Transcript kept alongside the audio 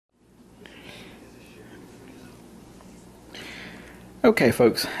Okay,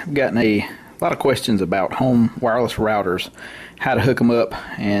 folks, I've gotten a lot of questions about home wireless routers, how to hook them up,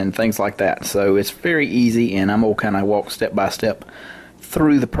 and things like that. So it's very easy, and I'm going to kind of walk step by step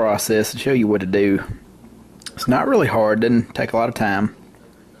through the process and show you what to do. It's not really hard, doesn't take a lot of time.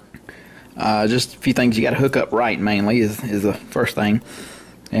 Just a few things you got to hook up right, mainly, is the first thing,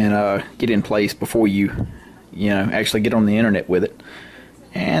 and get in place before you actually get on the internet with it.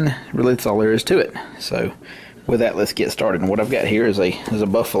 And really, that's all there is to it. So with that, let's get started. And what I've got here is a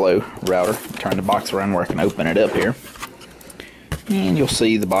Buffalo router. Turn the box around where I can open it up here. And you'll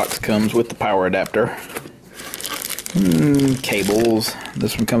see the box comes with the power adapter. Cables.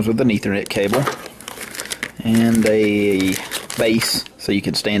 This one comes with an Ethernet cable. And a base so you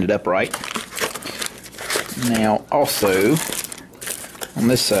can stand it upright. Now, also, on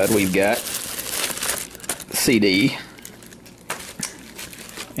this side we've got the CD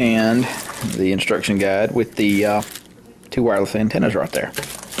and the instruction guide with the two wireless antennas right there.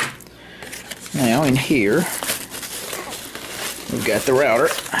 Now in here we've got the router.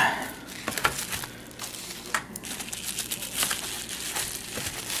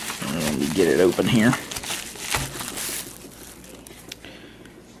 Let me get it open here.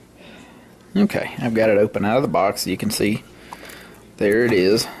 Okay, I've got it open out of the box. You can see there it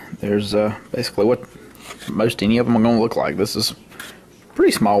is. There's basically what most any of them are going to look like. This is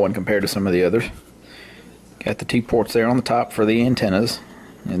pretty small one compared to some of the others. Got the two ports there on the top for the antennas,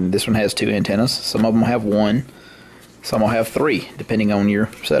 and this one has two antennas. Some of them have one, some will have three, depending on your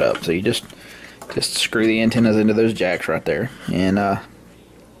setup. So you just screw the antennas into those jacks right there, and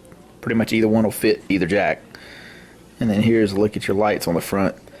pretty much either one will fit either jack. And then here's a look at your lights on the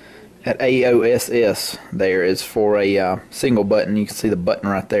front. That AOSS there is for a single button. You can see the button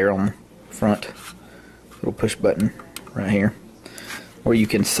right there on the front, little push button right here, where you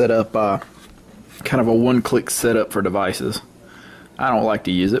can set up kind of a one-click setup for devices. I don't like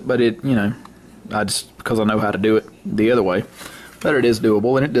to use it, but because I know how to do it the other way. But it is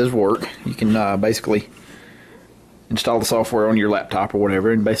doable, and it does work. You can basically install the software on your laptop or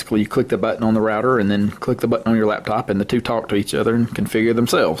whatever, and basically you click the button on the router and then click the button on your laptop, and the two talk to each other and configure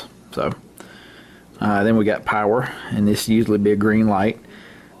themselves. So then we got power, and this usually be a green light.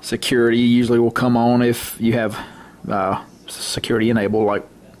 Security usually will come on if you have security enabled, like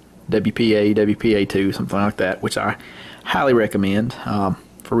WPA, WPA2, something like that, which I highly recommend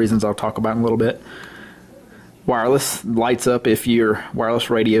for reasons I'll talk about in a little bit. Wireless lights up if your wireless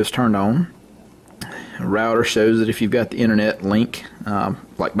radio is turned on. A router shows that if you've got the internet link,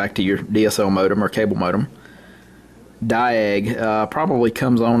 like back to your DSL modem or cable modem. Diag probably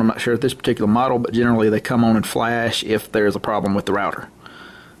comes on, I'm not sure at this particular model, but generally they come on and flash if there's a problem with the router.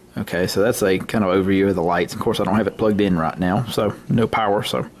 Okay, so that's a kind of overview of the lights. Of course, I don't have it plugged in right now, so no power,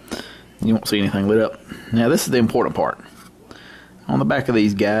 so you won't see anything lit up. Now, this is the important part. On the back of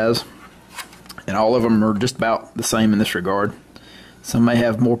these guys, and all of them are just about the same in this regard. Some may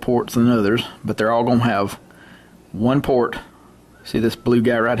have more ports than others, but they're all going to have one port. See this blue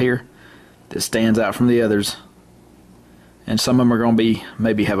guy right here that stands out from the others? And some of them are going to be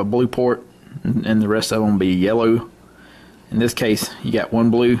maybe have a blue port, and the rest of them will be yellow. In this case, you got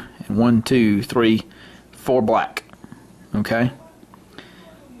one blue and 1, 2, 3, 4 black. Okay?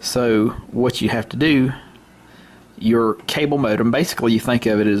 So what you have to do, your cable modem, basically you think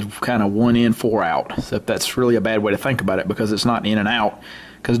of it as kind of 1 in, 4 out. So that's really a bad way to think about it, because it's not in and out,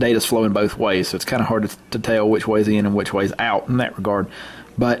 because data's flowing both ways. So it's kind of hard to tell which way's in and which way's out in that regard.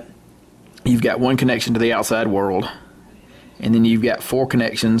 But you've got one connection to the outside world, and then you've got 4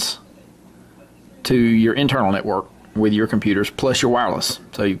 connections to your internal network with your computers plus your wireless.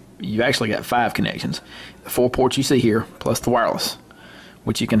 So you've actually got 5 connections. The 4 ports you see here plus the wireless,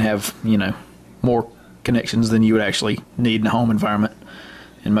 which you can have, more connections than you would actually need in a home environment,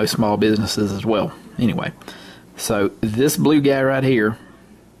 and most small businesses as well. Anyway, so this blue guy right here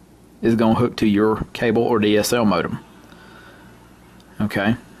is going to hook to your cable or DSL modem.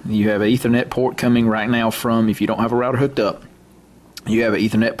 Okay, you have an Ethernet port coming right now from, if you don't have a router hooked up, you have an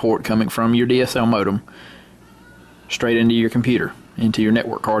Ethernet port coming from your DSL modem straight into your computer, into your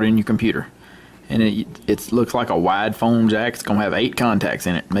network card in your computer. And it looks like a wide phone jack. It's going to have 8 contacts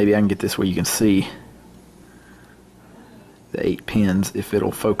in it. Maybe I can get this where you can see the 8 pins, if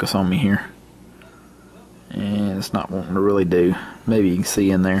it'll focus on me here. And it's not wanting to really do. Maybe you can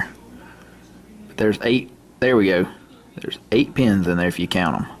see in there. But there's 8. There we go. There's 8 pins in there if you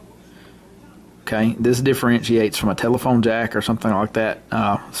count them. Okay, this differentiates from a telephone jack or something like that.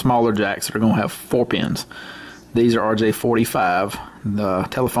 Smaller jacks that are going to have 4 pins. These are RJ45. The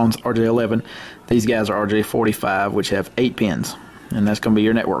telephone's RJ11. These guys are RJ45, which have 8 pins, and that's going to be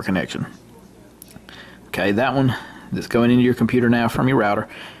your network connection. Okay, that one that's going into your computer now from your router.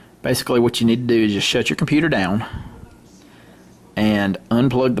 Basically what you need to do is just shut your computer down and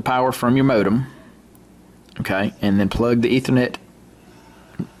unplug the power from your modem, okay, and then plug the Ethernet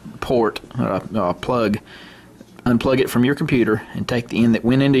port, unplug it from your computer and take the end that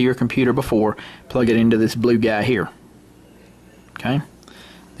went into your computer before, plug it into this blue guy here, okay.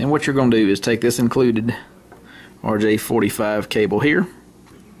 Then what you're going to do is take this included RJ45 cable here,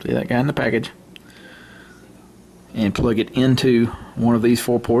 see that guy in the package, and plug it into one of these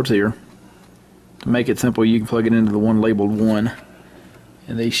 4 ports here. To make it simple, you can plug it into the one labeled 1,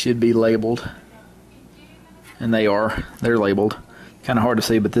 and these should be labeled, and they're labeled. Kind of hard to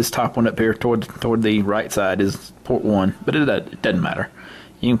see, but this top one up here toward the right side is port 1, but it doesn't matter.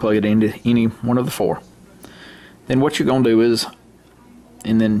 You can plug it into any one of the 4. Then what you're going to do is,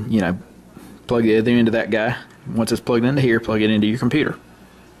 and then, you know, plug the other end of that guy. Once it's plugged into here, plug it into your computer.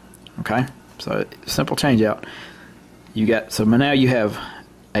 Okay, so simple change out. So now you have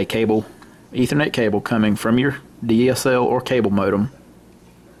a cable, Ethernet cable coming from your DSL or cable modem,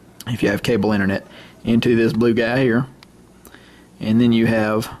 if you have cable internet, into this blue guy here. And then you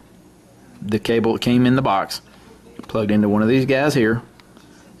have the cable that came in the box plugged into one of these guys here,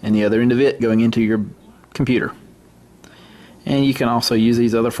 and the other end of it going into your computer. And you can also use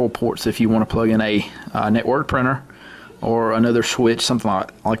these other 4 ports if you want to plug in a network printer or another switch, something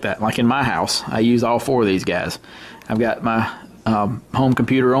like that. Like in my house, I use all 4 of these guys. I've got my home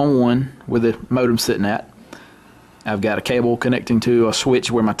computer on one with the modem sitting at. I've got a cable connecting to a switch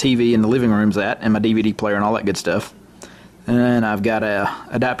where my TV in the living room's at, and my DVD player and all that good stuff. And then I've got a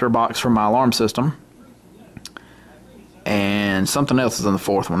adapter box for my alarm system. And something else is in the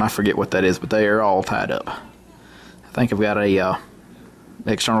 4th one. I forget what that is, but they are all tied up. I think I've got a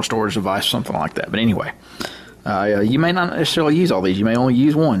external storage device, something like that. But anyway, you may not necessarily use all these. You may only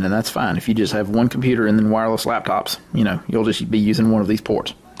use one, and that's fine. If you just have one computer and then wireless laptops, you know, you'll just be using one of these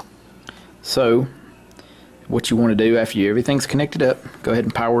ports. So what you want to do after everything's connected up, go ahead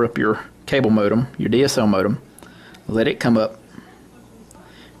and power up your cable modem, your DSL modem, let it come up,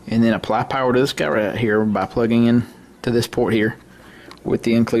 and then apply power to this guy right here by plugging in to this port here with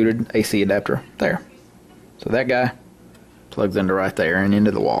the included AC adapter there. So that guy plugs into right there and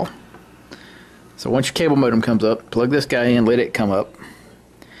into the wall. So once your cable modem comes up, plug this guy in, let it come up,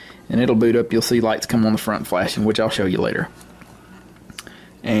 and it'll boot up. You'll see lights come on the front flashing, which I'll show you later.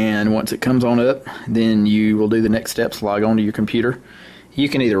 And once it comes on up, then you will do the next steps, log on to your computer. You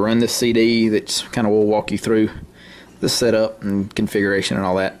can either run this CD that kind of will walk you through the setup and configuration and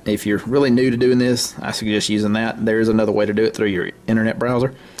all that. If you're really new to doing this, I suggest using that. There is another way to do it through your internet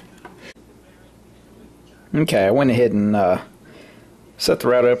browser. Okay, I went ahead and set the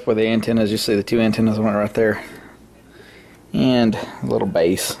router up with the antennas. You see the 2 antennas went right there, and a little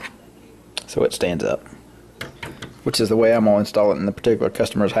base so it stands up, which is the way I'm going to install it in the particular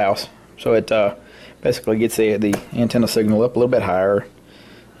customer's house. So it basically gets the antenna signal up a little bit higher,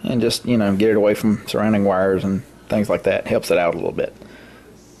 and just, you know, get it away from surrounding wires and things like that. Helps it out a little bit.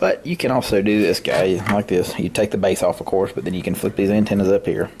 But you can also do this guy like this. You take the base off, of course, but then you can flip these antennas up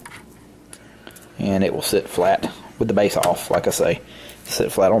here, and it will sit flat with the base off, like I say.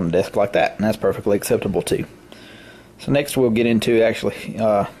 Sit flat on the desk like that, and that's perfectly acceptable too. So next we'll get into actually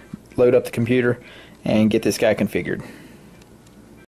load up the computer and get this guy configured.